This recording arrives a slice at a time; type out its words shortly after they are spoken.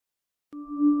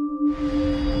Hi,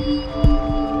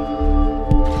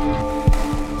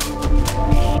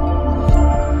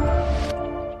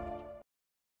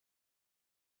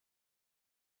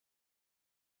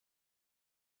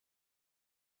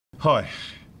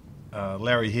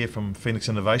 Larry here from Phenix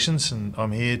Innovations, and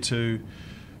I'm here to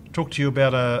talk to you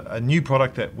about a new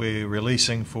product that we're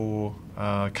releasing for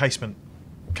casement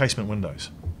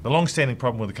windows. The long-standing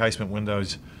problem with the casement window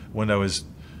is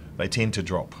they tend to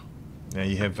drop. Now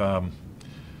you have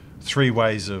three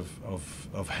ways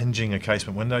of hinging a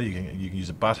casement window. You can use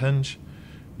a butt hinge,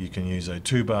 you can use a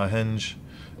 2-bar hinge.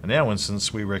 In our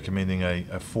instance, we're recommending a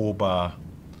 4-bar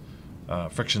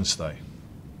friction stay.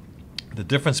 The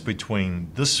difference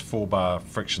between this 4-bar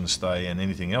friction stay and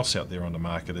anything else out there on the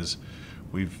market is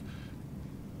we've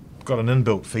got an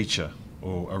inbuilt feature,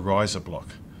 or a riser block.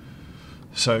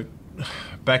 So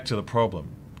back to the problem.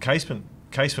 Casement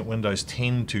windows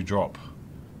tend to drop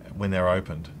when they're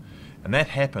opened, and that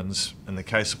happens in the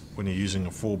case when you're using a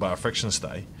 4-bar friction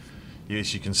stay.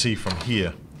 Yes, you can see from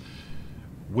here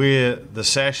where the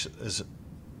sash is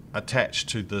attached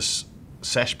to this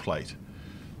sash plate.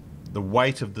 The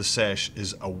weight of the sash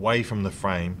is away from the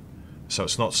frame, so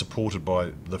it's not supported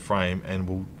by the frame and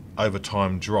will over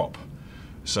time drop.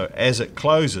 So as it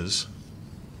closes,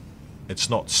 it's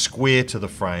not square to the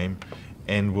frame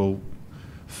and will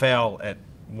foul at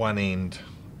one end,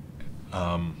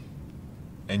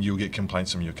 and you'll get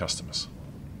complaints from your customers.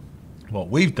 What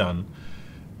we've done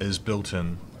is built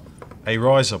in a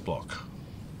riser block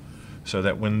so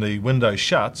that when the window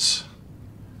shuts,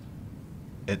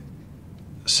 it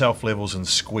self-levels and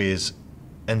squares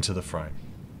into the frame,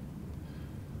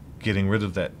 getting rid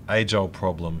of that age-old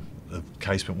problem of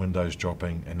casement windows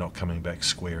dropping and not coming back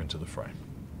square into the frame.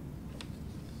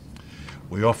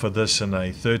 We offer this in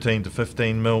a 13 to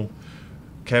 15 mil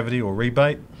cavity or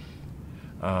rebate,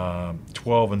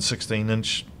 12 and 16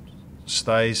 inch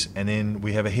stays, and then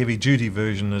we have a heavy duty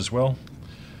version as well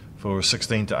for a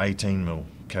 16 to 18 mil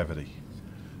cavity,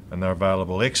 and they're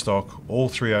available ex-stock, all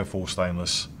 304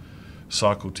 stainless,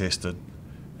 cycle tested,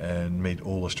 and meet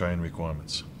all Australian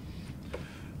requirements.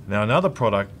 Now another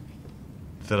product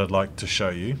that I'd like to show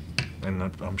you, and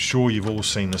I'm sure you've all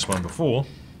seen this one before,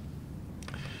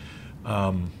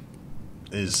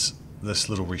 is this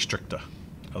little restrictor,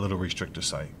 a little restrictor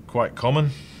stay. Quite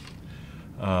common,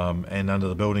 and under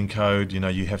the building code,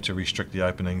 you have to restrict the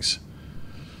openings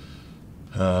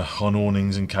on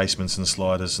awnings and casements and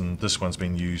sliders, and this one's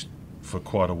been used for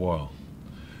quite a while.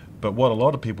 But what a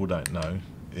lot of people don't know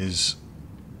is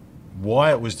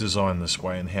why it was designed this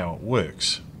way and how it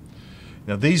works.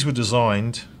 Now these were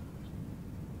designed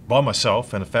by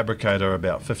myself and a fabricator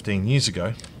about 15 years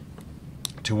ago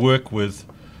to work with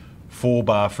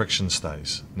 4-bar friction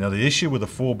stays. Now the issue with a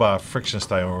 4-bar friction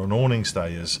stay or an awning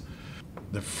stay is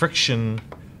the friction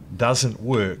doesn't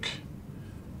work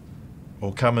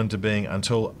or come into being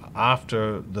until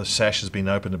after the sash has been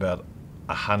opened about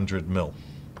 100 mil.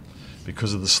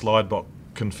 Because of the slide box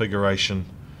configuration,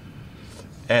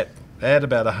 at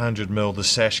about 100 mil the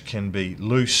sash can be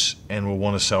loose and will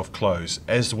want to self-close.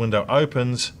 As the window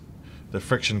opens, the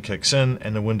friction kicks in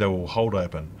and the window will hold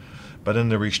open. But in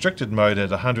the restricted mode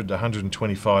at 100 to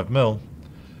 125 mil,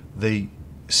 the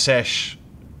sash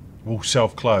will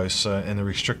self-close, and the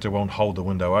restrictor won't hold the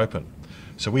window open.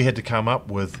 So we had to come up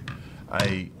with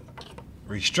a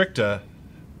restrictor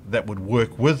that would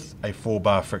work with a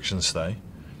 4-bar friction stay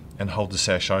and hold the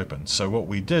sash open. So what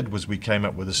we did was we came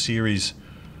up with a series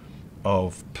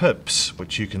of pips,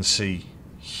 which you can see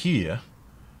here,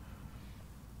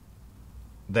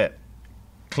 that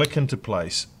click into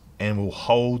place and will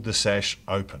hold the sash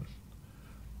open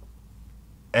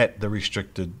at the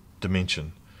restricted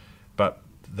dimension. But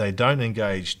they don't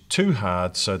engage too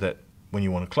hard so that when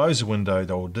you want to close the window,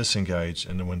 they will disengage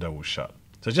and the window will shut.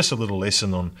 So just a little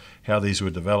lesson on how these were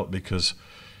developed, because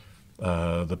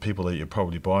the people that you're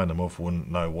probably buying them off wouldn't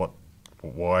know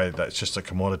why that's just a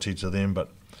commodity to them,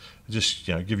 but just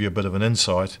give you a bit of an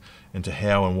insight into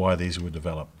how and why these were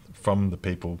developed from the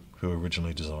people who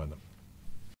originally designed them.